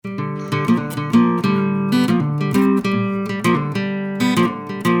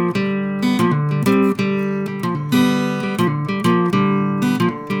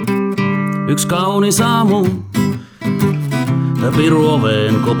kaunis aamu, Piru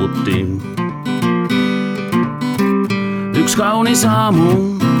oveen koputti. Yksi kaunis aamu,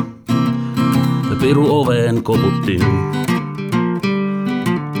 Piru oveen koputti.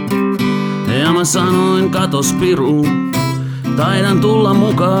 Ja mä sanoin, katos Piru, taidan tulla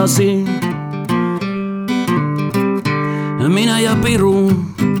mukaasi. Minä ja Piru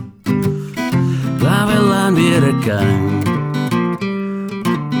kävellään vierekkäin.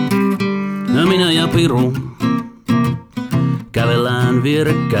 Minä ja Piru kävellään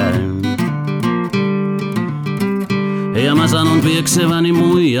vierekkäin. Ja mä sanon piekseväni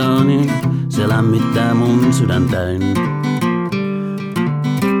muijaani, se lämmittää mun sydäntäin.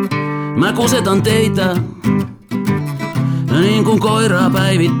 Mä kusetan teitä, niin kuin koiraa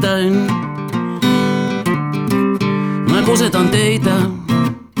päivittäin. Mä kusetan teitä,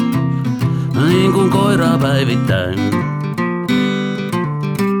 niin kuin koiraa päivittäin.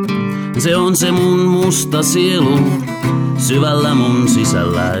 Se on se mun musta sielu, syvällä mun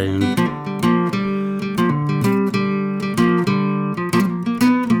sisälläin.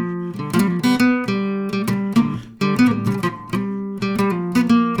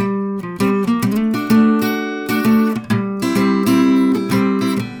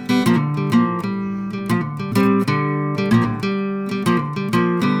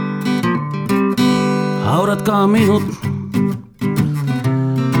 Haudatkaa minut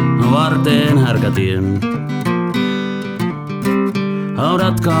varteen härkätien.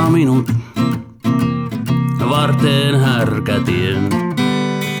 Haudatkaa minut varteen härkätien.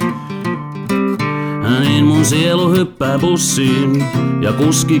 Niin mun sielu hyppää bussiin ja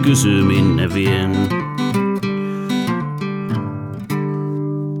kuski kysyy minne vien.